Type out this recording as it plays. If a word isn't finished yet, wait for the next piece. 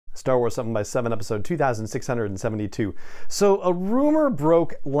Star Wars 7x7, episode 2672. So a rumor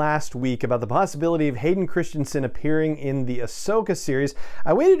broke last week about the possibility of Hayden Christensen appearing in the Ahsoka series.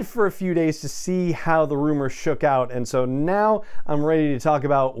 I waited for a few days to see how the rumor shook out, and so now I'm ready to talk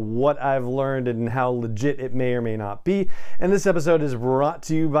about what I've learned and how legit it may or may not be. And this episode is brought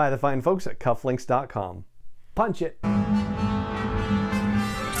to you by the fine folks at cufflinks.com. Punch it.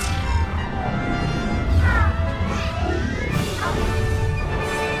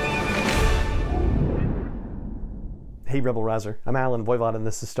 Hey Rebel Rouser, I'm Alan Voivod and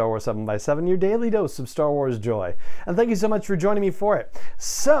this is Star Wars 7x7, your daily dose of Star Wars joy. And thank you so much for joining me for it.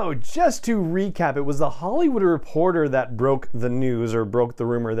 So, just to recap, it was The Hollywood Reporter that broke the news, or broke the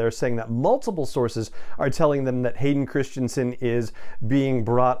rumor. They're saying that multiple sources are telling them that Hayden Christensen is being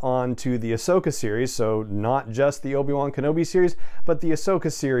brought on to the Ahsoka series, so not just the Obi-Wan Kenobi series, but the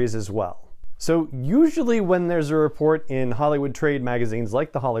Ahsoka series as well. So usually when there's a report in Hollywood trade magazines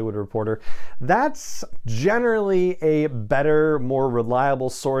like The Hollywood Reporter, that's generally a better, more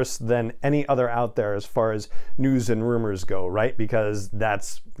reliable source than any other out there as far as news and rumors go, right? Because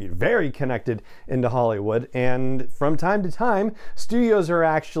that's very connected into Hollywood, and from time to time, studios are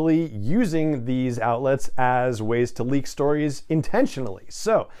actually using these outlets as ways to leak stories intentionally.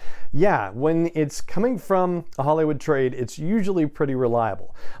 So yeah, when it's coming from a Hollywood trade, it's usually pretty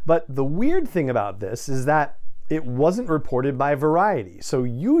reliable. But the weird thing about this is that it wasn't reported by Variety. So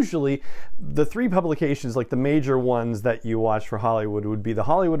usually the three publications, like the major ones that you watch for Hollywood, would be The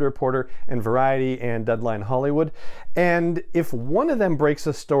Hollywood Reporter and Variety and Deadline Hollywood. And if one of them breaks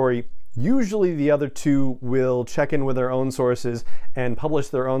a story, usually the other two will check in with their own sources and publish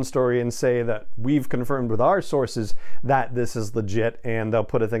their own story and say that we've confirmed with our sources that this is legit, and they'll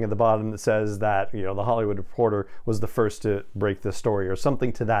put a thing at the bottom that says that, you know, The Hollywood Reporter was the first to break this story or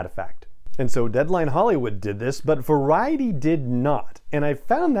something to that effect. And so Deadline Hollywood did this, but Variety did not. And I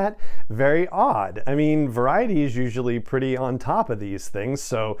found that very odd. I mean, Variety is usually pretty on top of these things,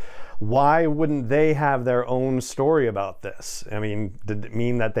 so why wouldn't they have their own story about this? I mean, did it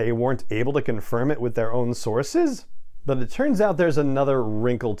mean that they weren't able to confirm it with their own sources? But it turns out there's another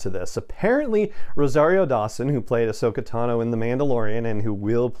wrinkle to this. Apparently, Rosario Dawson, who played Ahsoka Tano in The Mandalorian and who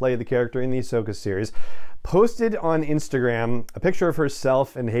will play the character in the Ahsoka series, posted on Instagram a picture of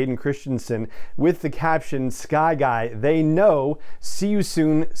herself and Hayden Christensen with the caption, "Sky Guy, they know, see you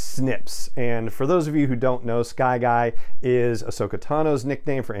soon, Snips." And for those of you who don't know, Sky Guy is Ahsoka Tano's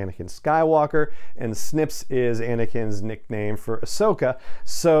nickname for Anakin Skywalker, and Snips is Anakin's nickname for Ahsoka.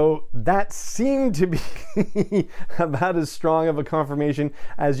 So that seemed to be about as strong of a confirmation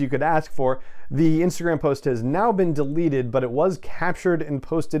as you could ask for. The Instagram post has now been deleted, but it was captured and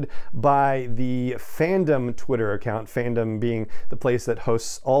posted by the Fandom Twitter account, Fandom being the place that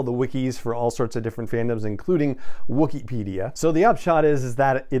hosts all the wikis for all sorts of different fandoms, including Wikipedia. So the upshot is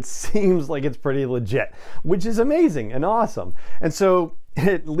that it seems like it's pretty legit, which is amazing and awesome. And so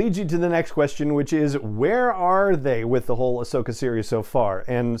it leads you to the next question, which is, where are they with the whole Ahsoka series so far?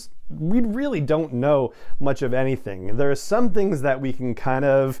 And we really don't know much of anything. There are some things that we can kind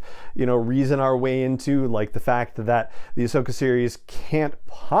of, you know, reason our way into, like the fact that the Ahsoka series can't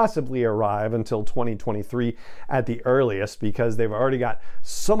possibly arrive until 2023 at the earliest, because they've already got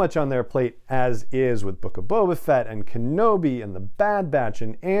so much on their plate as is with Book of Boba Fett and Kenobi and The Bad Batch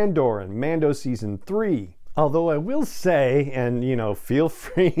and Andor and Mando Season 3. Although I will say, and you know, feel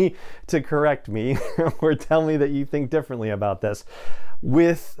free to correct me or tell me that you think differently about this,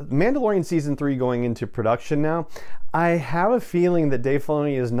 with Mandalorian Season 3 going into production now, I have a feeling that Dave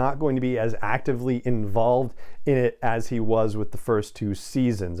Filoni is not going to be as actively involved in it as he was with the first two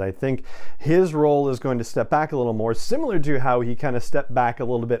seasons. I think his role is going to step back a little more, similar to how he kind of stepped back a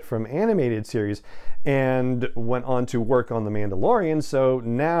little bit from animated series and went on to work on The Mandalorian. So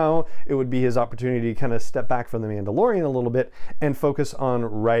now it would be his opportunity to kind of step back from The Mandalorian a little bit and focus on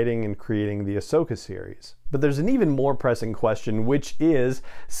writing and creating the Ahsoka series. But there's an even more pressing question, which is,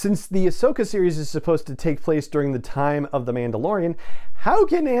 since the Ahsoka series is supposed to take place during the time of The Mandalorian, how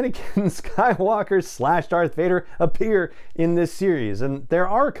can Anakin Skywalker / Darth Vader appear in this series? And there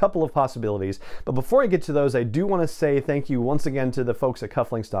are a couple of possibilities, but before I get to those, I do want to say thank you once again to the folks at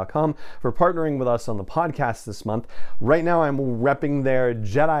cufflinks.com for partnering with us on the podcast this month. Right now I'm repping their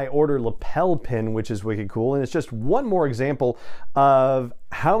Jedi Order lapel pin, which is wicked cool, and it's just one more example of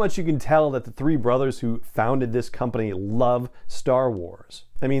how much you can tell that the three brothers who founded this company love Star Wars.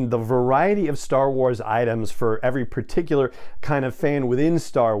 I mean, the variety of Star Wars items for every particular kind of fan within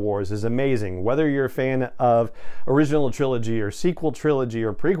Star Wars is amazing. Whether you're a fan of original trilogy or sequel trilogy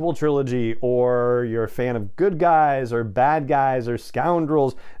or prequel trilogy, or you're a fan of good guys or bad guys or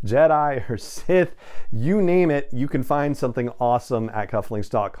scoundrels, Jedi or Sith, you name it, you can find something awesome at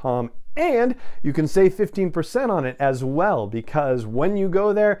cufflinks.com. And you can save 15% on it as well, because when you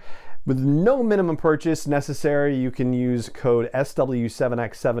go there, with no minimum purchase necessary, you can use code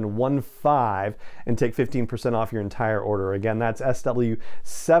SW7X715 and take 15% off your entire order. Again, that's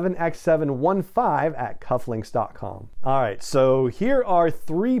SW7X715 at cufflinks.com. All right, so here are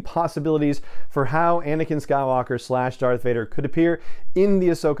 3 possibilities for how Anakin Skywalker / Darth Vader could appear in the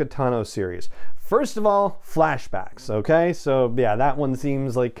Ahsoka Tano series. First of all, flashbacks, okay? So yeah, that one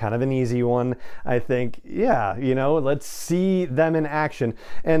seems like kind of an easy one, I think. Yeah, you know, let's see them in action.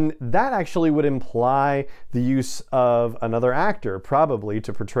 And that actually would imply the use of another actor, probably,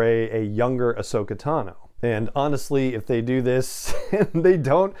 to portray a younger Ahsoka Tano. And honestly, if they do this and they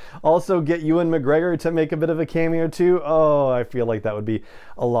don't also get Ewan McGregor to make a bit of a cameo too, oh, I feel like that would be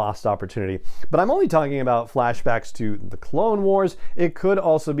a lost opportunity. But I'm only talking about flashbacks to the Clone Wars. It could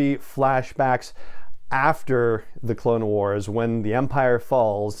also be flashbacks after the Clone Wars when the Empire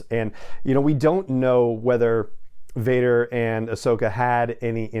falls. And, you know, we don't know whether Vader and Ahsoka had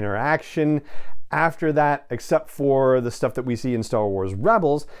any interaction after that, except for the stuff that we see in Star Wars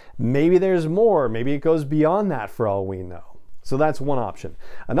Rebels. Maybe there's more. Maybe it goes beyond that for all we know. So that's one option.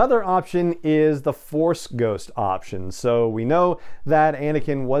 Another option is the Force Ghost option. So we know that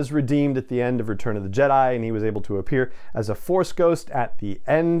Anakin was redeemed at the end of Return of the Jedi, and he was able to appear as a Force Ghost at the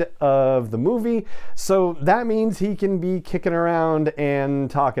end of the movie. So that means he can be kicking around and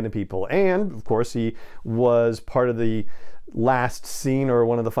talking to people. And of course, he was part of the last scene, or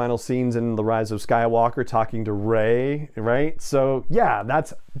one of the final scenes in The Rise of Skywalker, talking to Rey, right? So yeah,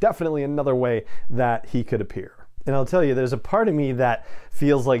 that's definitely another way that he could appear. And I'll tell you, there's a part of me that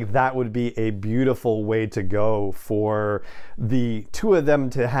feels like that would be a beautiful way to go for the two of them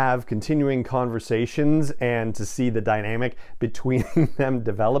to have continuing conversations and to see the dynamic between them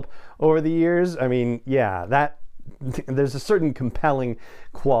develop over the years. I mean, yeah, there's a certain compelling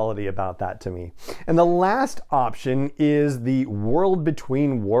quality about that to me. And the last option is the world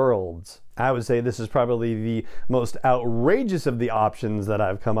between worlds. I would say this is probably the most outrageous of the options that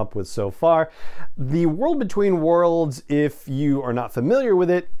I've come up with so far. The world between worlds, if you are not familiar with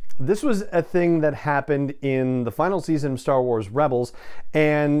it, this was a thing that happened in the final season of Star Wars Rebels,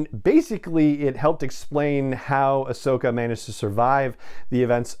 and basically it helped explain how Ahsoka managed to survive the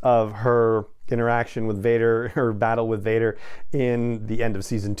events of her interaction with Vader, her battle with Vader in the end of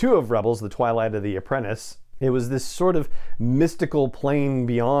season 2 of Rebels, The Twilight of the Apprentice. It was this sort of mystical plane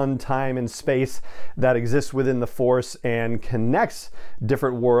beyond time and space that exists within the Force and connects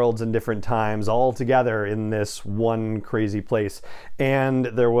different worlds and different times all together in this one crazy place. And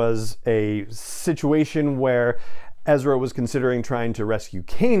there was a situation where Ezra was considering trying to rescue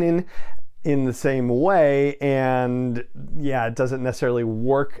Kanan in the same way, and yeah, it doesn't necessarily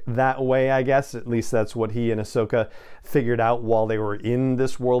work that way, I guess. At least that's what he and Ahsoka figured out while they were in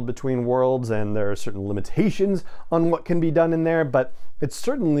this world between worlds, and there are certain limitations on what can be done in there, but it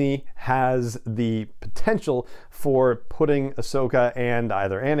certainly has the potential for putting Ahsoka and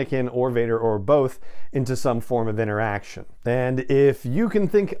either Anakin or Vader or both into some form of interaction. And if you can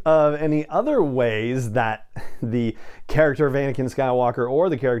think of any other ways that the character of Anakin Skywalker or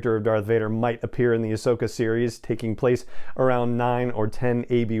the character of Darth Vader might appear in the Ahsoka series taking place around 9 or 10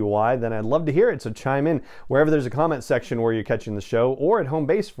 ABY, then I'd love to hear it. So chime in wherever there's a comment section where you're catching the show, or at home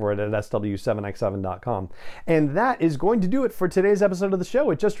base for it at SW7X7.com. And that is going to do it for today's episode of the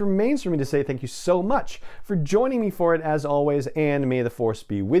show. It just remains for me to say thank you so much for joining me for it as always, and may the Force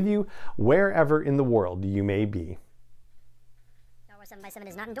be with you wherever in the world you may be. 7x7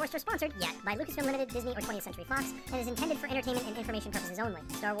 is not endorsed or sponsored yet by Lucasfilm Limited, Disney, or 20th Century Fox, and is intended for entertainment and information purposes only.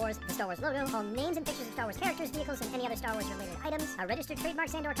 Star Wars, the Star Wars logo, all names and pictures of Star Wars characters, vehicles, and any other Star Wars related items are registered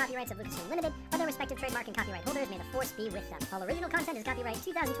trademarks and/or copyrights of Lucasfilm Limited, or their respective trademark and copyright holders. May the Force be with them. All original content is copyright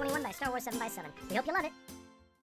 2021 by Star Wars 7x7. We hope you love it.